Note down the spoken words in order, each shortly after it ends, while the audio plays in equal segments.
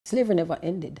Slavery never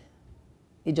ended.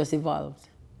 It just evolved.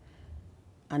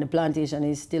 And the plantation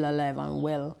is still alive and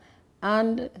well.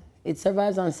 And it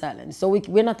survives on silence. So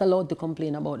we're not allowed to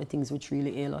complain about the things which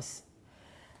really ail us.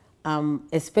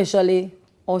 Especially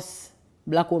us,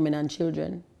 black women and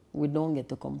children, we don't get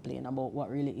to complain about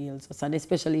what really ails us. And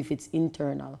especially if it's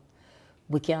internal,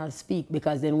 we can't speak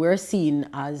because then we're seen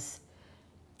as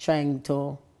trying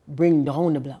to bring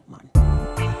down the black man.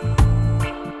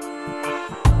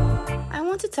 I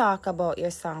want to talk about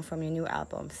your song from your new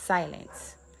album,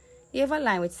 Silence. You have a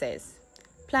line which says,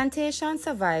 "Plantation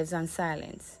survives on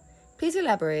silence." Please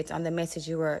elaborate on the message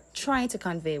you were trying to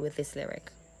convey with this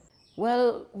lyric.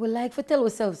 Well, we like to tell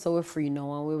ourselves so we're free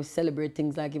now and we celebrate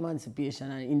things like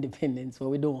emancipation and independence where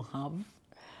we don't have.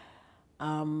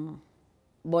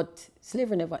 But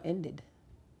slavery never ended.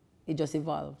 It just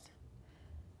evolved.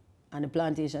 And the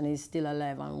plantation is still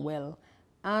alive and well.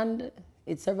 And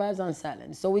it survives on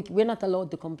silence. So we're not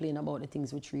allowed to complain about the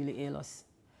things which really ail us.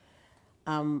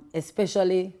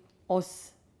 Especially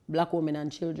us, black women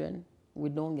and children, we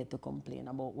don't get to complain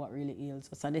about what really ails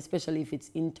us. And especially if it's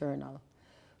internal,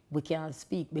 we can't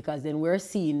speak because then we're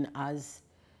seen as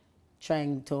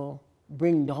trying to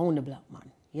bring down the black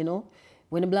man, you know?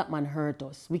 When the black man hurt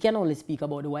us, we can only speak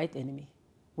about the white enemy.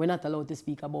 We're not allowed to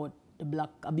speak about the black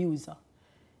abuser,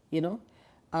 you know?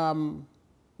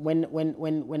 When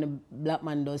a black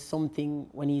man does something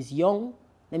when he's young,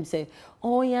 them say,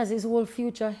 "Oh, he has his whole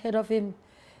future ahead of him.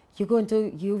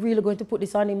 You're really going to put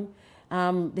this on him.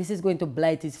 This is going to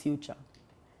blight his future."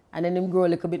 And then him grow a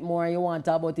little bit more and you want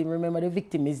to talk about him. Remember, the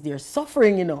victim is there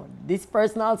suffering, you know. This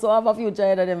person also have a future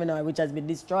ahead of them, you know, which has been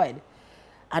destroyed.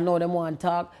 And now them want to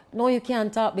talk. No, you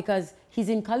can't talk because he's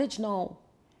in college now.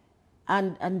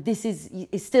 And this is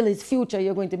still his future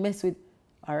you're going to mess with.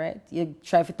 All right? You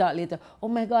try to talk later. "Oh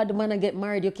my God, the man will get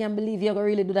married. You can't believe you're going to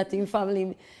really do that to his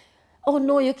family." "Oh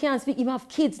no, you can't speak. Him have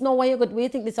kids. No, why you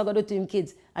think this is going to do to him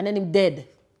kids?" And then him dead.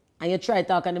 And you try to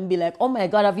talk and him be like, "Oh my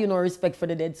God, have you no respect for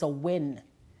the dead?" So when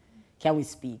can we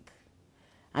speak?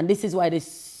 And this is why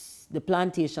the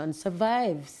plantation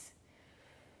survives.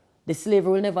 The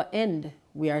slavery will never end.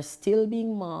 We are still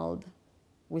being mauled.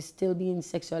 We're still being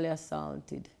sexually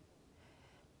assaulted.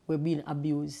 We're being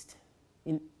abused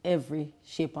in every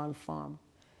shape and form.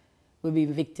 We're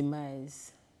being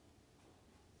victimized.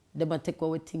 They might take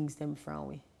away things them from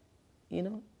we. You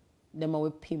know? Them are we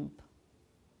pimp.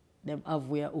 Them have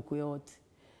we hook we out.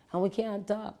 And we can't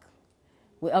talk.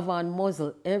 We have on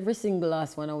muzzle. Every single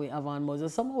last one we have on muzzle.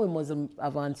 Some of we muzzle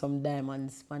have on some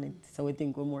diamonds on it, so we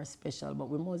think we're more special, but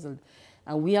we're muzzled.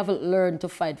 And we haven't learned to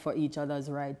fight for each other's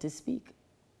right to speak.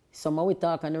 Some of we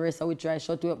talk and the rest of we try to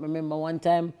shut you up. Remember one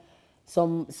time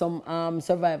some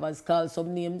survivors called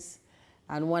some names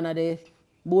and one of the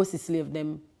bossy slave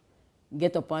them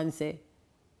get up and say,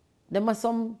 "Them are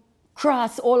some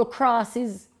old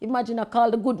crosses." Imagine I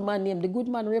call the good man name. The good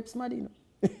man rapes mad, you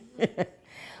know.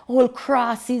 All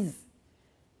crosses.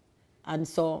 And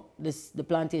so the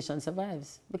plantation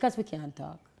survives because we can't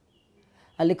talk.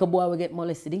 A little boy will get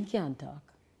molested, he can't talk.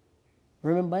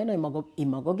 Remember, you know, he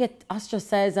might go get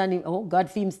ostracized and oh God,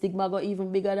 film stigma go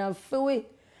even bigger than Philly.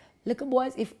 Little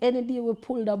boys, if any day we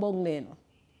pull the bung there, you know,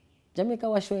 Jamaica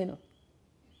was showing, you know,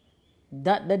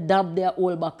 that the dab their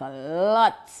whole back a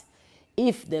lot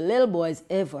if the little boys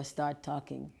ever start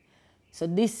talking. So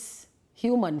this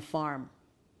human farm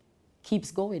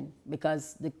keeps going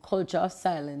because the culture of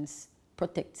silence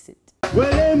protects it.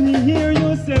 Well, let me hear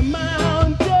you say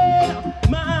mountain,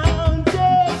 mountain.